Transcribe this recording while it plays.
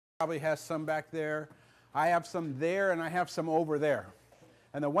probably has some back there. I have some there, and I have some over there.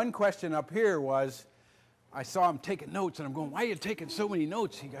 And the one question up here was, I saw him taking notes, and I'm going, why are you taking so many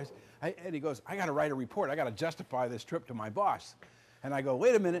notes? And he goes, I got to write a report. I got to justify this trip to my boss. And I go,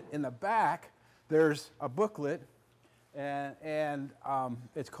 wait a minute. In the back, there's a booklet, and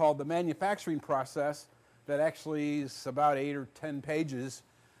it's called The Manufacturing Process, that actually is about 8 or 10 pages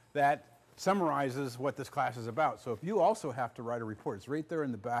that summarizes what this class is about. So if you also have to write a report, it's right there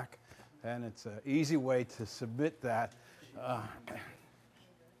in the back, and it's an easy way to submit that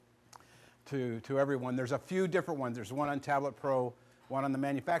to everyone. There's a few different ones. There's one on Tablet Pro, one on the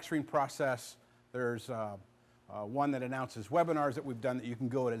manufacturing process. There's one that announces webinars that we've done that you can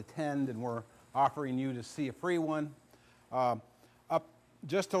go and attend, and we're offering you to see a free one.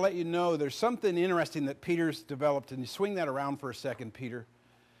 Just to let you know, there's something interesting that Peter's developed, and you swing that around for a second, Peter.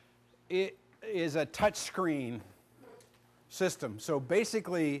 It is a touch screen system. So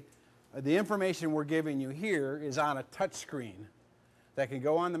basically, the information we're giving you here is on a touch screen that can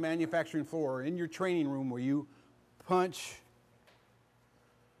go on the manufacturing floor or in your training room, where you punch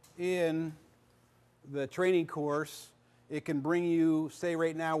in the training course. It can bring you, say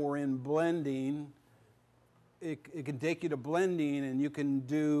right now we're in blending. It can take you to blending, and you can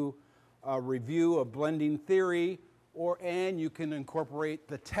do a review of blending theory, and you can incorporate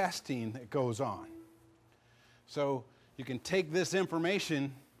the testing that goes on. So you can take this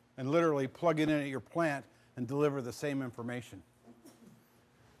information and literally plug it in at your plant and deliver the same information.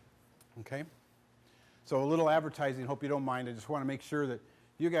 Okay? So a little advertising, hope you don't mind. I just want to make sure that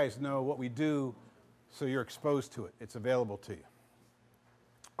you guys know what we do so you're exposed to it. It's available to you.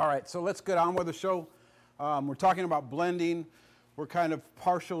 All right, so let's get on with the show. We're talking about blending. We're kind of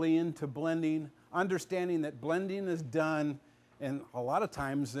partially into blending, understanding that blending is done and a lot of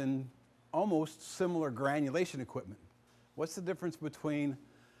times in almost similar granulation equipment. What's the difference between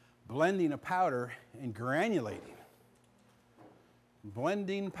blending a powder and granulating?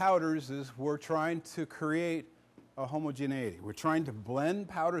 Blending powders is we're trying to create a homogeneity. We're trying to blend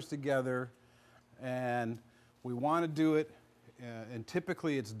powders together, and we want to do it, and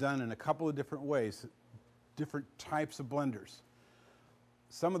typically it's done in a couple of different ways, different types of blenders.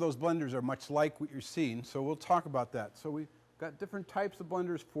 Some of those blenders are much like what you're seeing, so we'll talk about that. So we've got different types of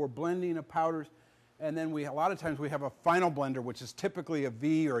blenders for blending of powders, and then a lot of times we have a final blender, which is typically a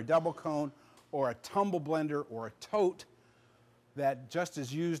V or a double cone or a tumble blender or a tote that just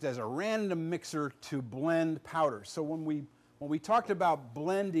is used as a random mixer to blend powders. So when we talked about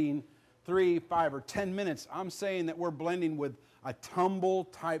blending 3, 5, or 10 minutes, I'm saying that we're blending with a tumble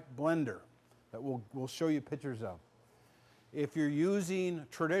type blender that we'll show you pictures of. If you're using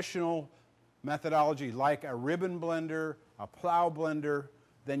traditional methodology like a ribbon blender, a plow blender,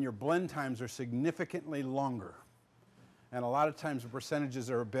 then your blend times are significantly longer. And a lot of times the percentages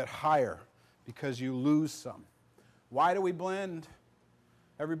are a bit higher because you lose some. Why do we blend?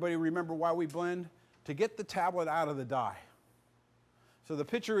 Everybody remember why we blend? To get the tablet out of the die. So the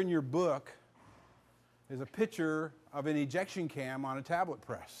picture in your book is a picture of an ejection cam on a tablet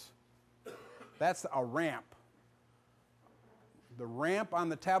press. That's a ramp. The ramp on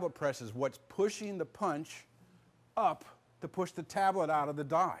the tablet press is what's pushing the punch up to push the tablet out of the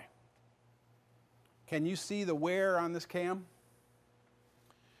die. Can you see the wear on this cam?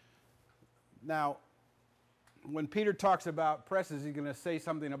 Now, when Peter talks about presses, he's going to say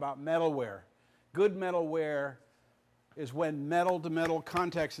something about metal wear. Good metal wear is when metal to metal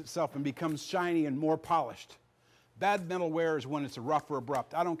contacts itself and becomes shiny and more polished. Bad metal wear is when it's rough or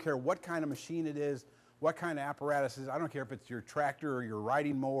abrupt. I don't care what kind of machine it is, what kind of apparatus it is. I don't care if it's your tractor or your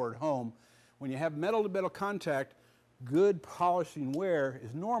riding mower at home. When you have metal to metal contact, good polishing wear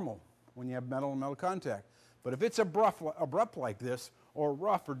is normal when you have metal to metal contact. But if it's abrupt like this, or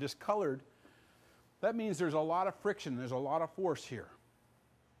rough or discolored, that means there's a lot of friction, there's a lot of force here.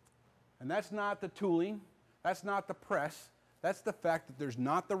 And that's not the tooling, that's not the press, that's the fact that there's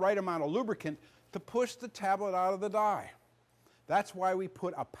not the right amount of lubricant to push the tablet out of the die. That's why we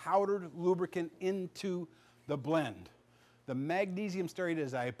put a powdered lubricant into the blend. The magnesium stearate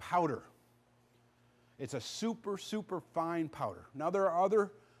is a powder. It's a super, super fine powder. Now there are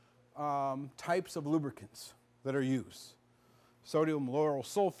other types of lubricants that are used. Sodium lauryl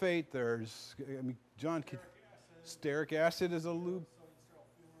sulfate, there's, John, stearic acid is a lube.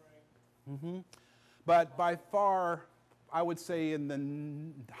 But by far, I would say in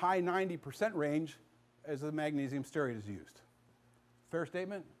the high 90% range as the magnesium stearate is used. Fair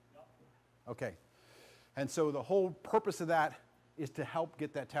statement? Yep. Okay. And so the whole purpose of that is to help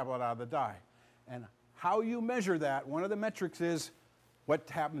get that tablet out of the die. And how you measure that, one of the metrics is what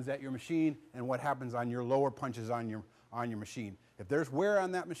happens at your machine and what happens on your lower punches on your machine. If there's wear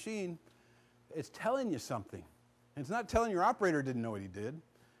on that machine, it's telling you something. And it's not telling your operator didn't know what he did.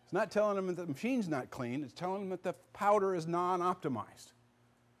 It's not telling him that the machine's not clean. It's telling him that the powder is non-optimized.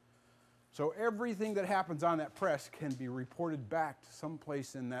 So everything that happens on that press can be reported back to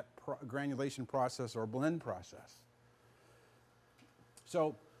someplace in that granulation process or blend process.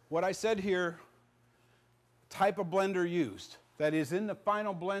 So what I said here, type of blender used. That is, in the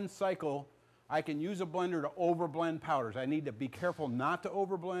final blend cycle, I can use a blender to overblend powders. I need to be careful not to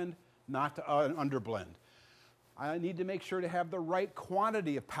overblend, not to underblend. I need to make sure to have the right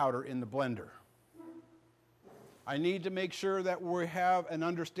quantity of powder in the blender. I need to make sure that we have and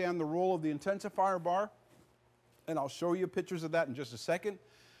understand the role of the intensifier bar, and I'll show you pictures of that in just a second.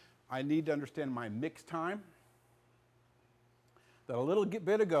 I need to understand my mix time. That a little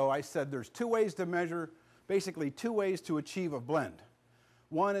bit ago I said there's two ways to measure, basically two ways to achieve a blend.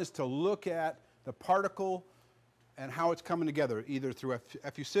 One is to look at the particle and how it's coming together, either through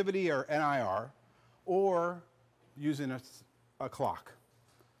effusivity or NIR, or using a clock.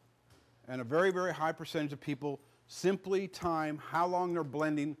 And a very, very high percentage of people simply time how long they're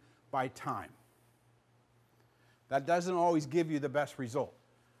blending by time. That doesn't always give you the best result.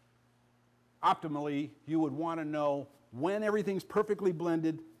 Optimally, you would want to know when everything's perfectly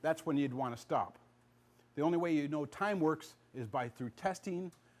blended, that's when you'd want to stop. The only way you know time works is through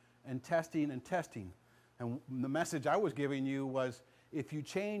testing and testing and testing. And the message I was giving you was, if you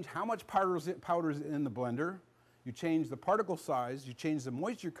change how much powder's in the blender, you change the particle size, you change the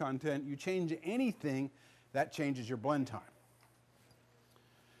moisture content, you change anything, that changes your blend time.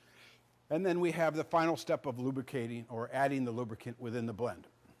 And then we have the final step of lubricating or adding the lubricant within the blend.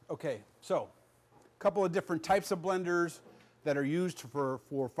 Okay, so a couple of different types of blenders that are used for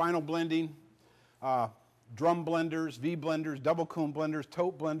final blending. Drum blenders, V blenders, double cone blenders,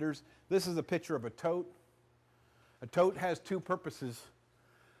 tote blenders. This is a picture of a tote. A tote has two purposes.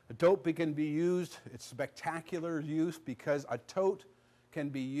 A tote can be used, it's spectacular use because a tote can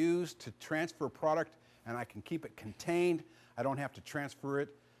be used to transfer product and I can keep it contained. I don't have to transfer it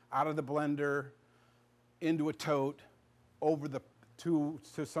out of the blender into a tote over to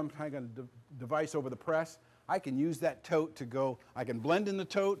some kind of device over the press. I can use that tote to go, I can blend in the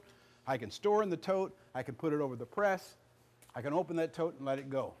tote, I can store in the tote, I can put it over the press, I can open that tote and let it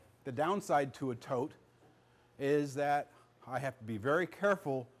go. The downside to a tote is that I have to be very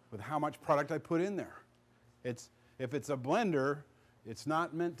careful with how much product I put in there. If it's a blender, it's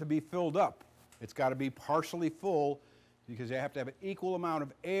not meant to be filled up. It's got to be partially full because you have to have an equal amount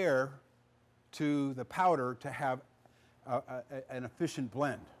of air to the powder to have an efficient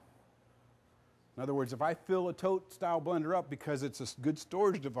blend. In other words, if I fill a tote style blender up because it's a good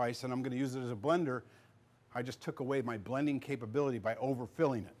storage device and I'm going to use it as a blender, I just took away my blending capability by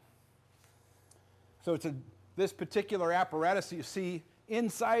overfilling it. So this particular apparatus that you see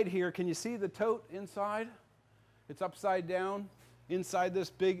inside here, can you see the tote inside? It's upside down inside this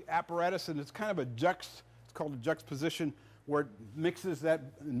big apparatus, and it's kind of it's called a juxtaposition, where it mixes that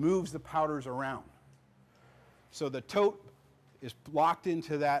and moves the powders around. So the tote is locked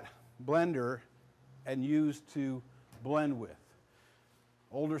into that blender and used to blend with.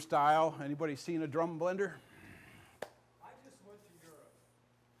 Older style, anybody seen a drum blender? I just went to Europe,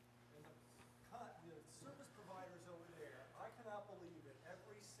 and the service providers over there, I cannot believe it,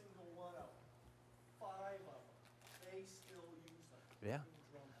 every single one of them, 5 of them, they still use them. Yeah.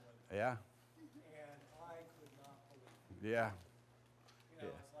 Drum blenders. Yeah. And I could not believe it. Yeah. You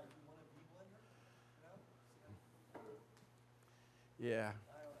know, it's like, you want a V blender? You know? Yeah.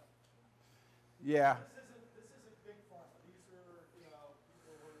 I don't know. Yeah. This isn't big pharma. These are, you know,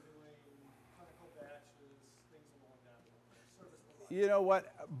 people who are doing clinical batches, things along that line. Service providers. You know what?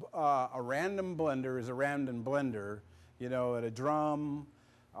 A random blender is a random blender. You know, at a drum,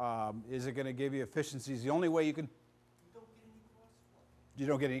 is it going to give you efficiencies? The only way you can. You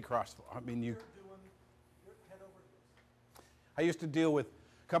don't get any crossflow. You don't get any crossflow. I mean, You're head over heels. I used to deal with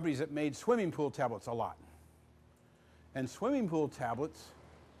companies that made swimming pool tablets a lot. And swimming pool tablets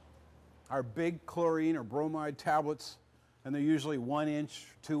are big chlorine or bromide tablets, and they're usually 1 inch,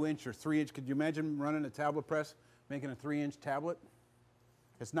 2 inch, or 3 inch. Could you imagine running a tablet press, making a 3-inch tablet?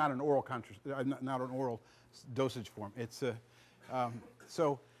 It's not an oral not an oral dosage form. It's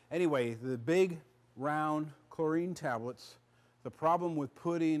so anyway, the big round chlorine tablets. The problem with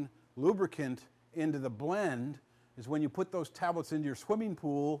putting lubricant into the blend is when you put those tablets into your swimming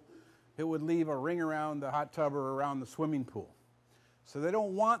pool, it would leave a ring around the hot tub or around the swimming pool. So they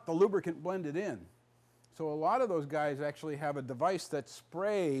don't want the lubricant blended in. So a lot of those guys actually have a device that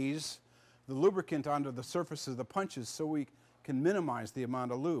sprays the lubricant onto the surface of the punches so we can minimize the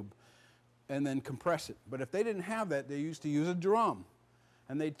amount of lube. and then compress it. But if they didn't have that, they used to use a drum.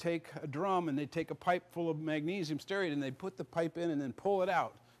 And they'd take a drum and they'd take a pipe full of magnesium stearate and they'd put the pipe in and then pull it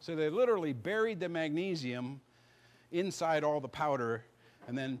out. So they literally buried the magnesium inside all the powder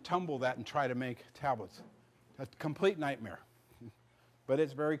and then tumble that and try to make tablets. A complete nightmare. But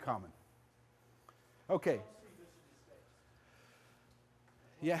it's very common. Okay.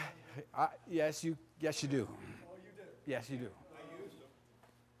 Yeah, yes, you do. Oh, you do? Yes, you do.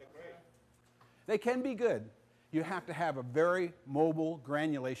 They can be good. You have to have a very mobile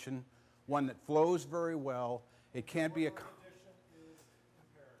granulation, one that flows very well. It can't be a...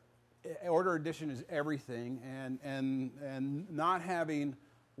 Order addition is everything, and not having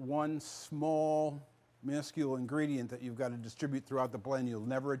one small, minuscule ingredient that you've got to distribute throughout the blend, you'll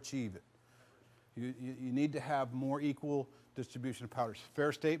never achieve it. You need to have more equal distribution of powders.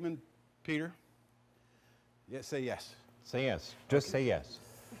 Fair statement, Peter? Yes, say yes. Say yes. Just say yes.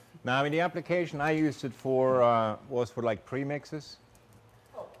 Now, I mean, the application I used it for was for like premixes,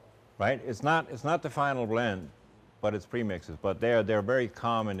 right? It's not the final blend, but it's premixes. But they're very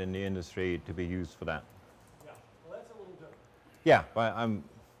common in the industry to be used for that. Yeah, well, that's a little different. Yeah, but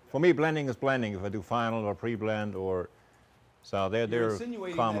for me, blending is blending. If I do final or pre-blend or so, You're they're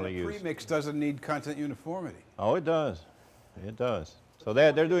insinuating commonly that a used. premix doesn't need content uniformity. Oh, it does. It does. So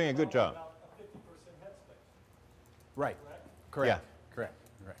they're doing a good job. About a 50% headspace, Right. correct? Correct. Yeah. Correct.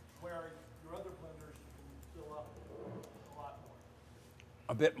 Correct. Where your other blenders, you can fill up a lot more.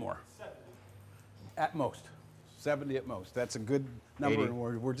 A bit more. 70. At most. 70 at most. That's a good number, 80.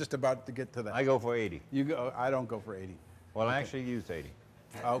 and we're just about to get to that. I go for 80. You go. I don't go for 80. Well, I actually used 80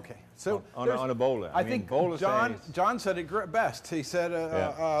 Okay. So on there's- a bowler. I mean, think bowler John says- John said it best. He said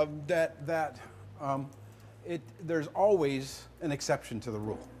Yeah. that there's always an exception to the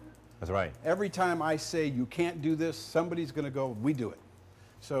rule. That's right. Every time I say you can't do this, somebody's going to go, we do it.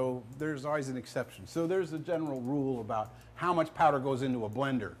 So there's always an exception. So there's a general rule about how much powder goes into a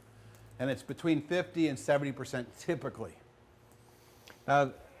blender, and it's between 50 and 70% typically.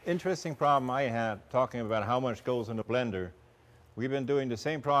 Now, interesting problem I had talking about how much goes in the blender. We've been doing the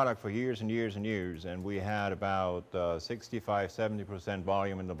same product for years and years and years, and we had about 65, 70%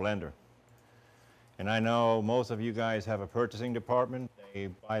 volume in the blender. And I know most of you guys have a purchasing department. They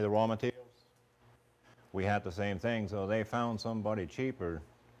buy the raw materials. We had the same thing, so they found somebody cheaper.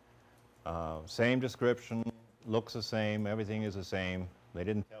 Same description, looks the same, everything is the same. They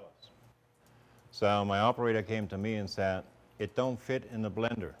didn't tell us. So my operator came to me and said, it don't fit in the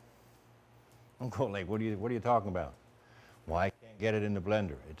blender. I'm going like, what are you talking about? Well, I can't get it in the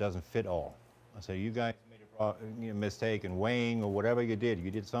blender. It doesn't fit all. I said, you guys made a mistake in weighing or whatever you did.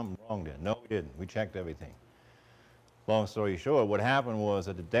 You did something wrong then. No, we didn't. We checked everything. Long story short, what happened was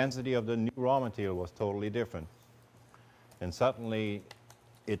that the density of the new raw material was totally different. And suddenly,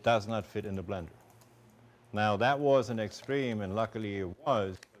 it does not fit in the blender. Now, that was an extreme, and luckily it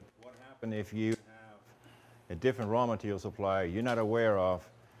was. But what happened if you have a different raw material supplier you're not aware of,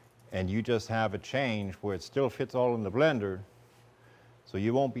 and you just have a change where it still fits all in the blender, so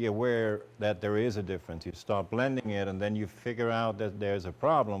you won't be aware that there is a difference. You start blending it, and then you figure out that there's a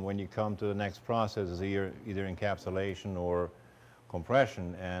problem when you come to the next process, either encapsulation or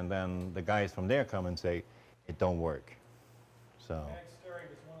compression, and then the guys from there come and say, it don't work. So, Mag Steering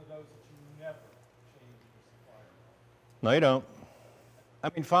is one of those that you never change the supplier. no, you don't.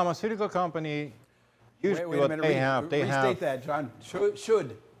 I mean, pharmaceutical company, usually Wait a what minute. they have, Restate that, John.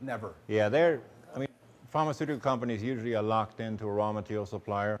 Should never. Yeah, I mean, pharmaceutical companies usually are locked into a raw material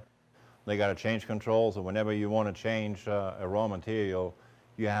supplier. They got to change control, so whenever you want to change a raw material,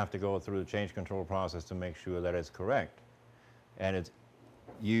 you have to go through the change control process to make sure that it's correct. And it's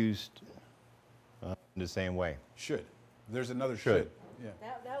used in the same way. Should. There's another Should. should. Yeah.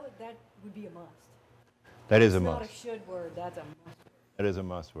 That would be a must. That is a It's not a must. should word, that's a must. That is a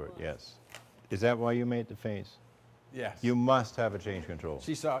must word, yes. Is that why you made the face? Yes. You must have a change control.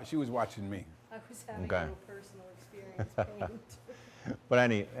 She was watching me. I was having Okay. a little personal experience pain. But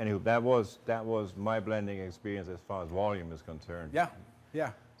anywho, that was my blending experience as far as volume is concerned. Yeah.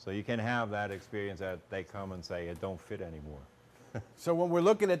 Yeah. So you can have that experience that they come and say it don't fit anymore. So when we're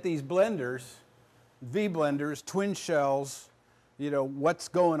looking at these blenders, V blenders, twin shells, what's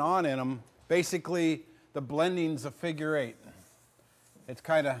going on in them, basically the blending's a figure eight. It's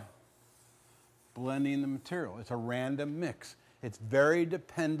kind of blending the material. It's a random mix. It's very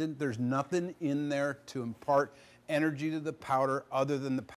dependent. There's nothing in there to impart energy to the powder other than the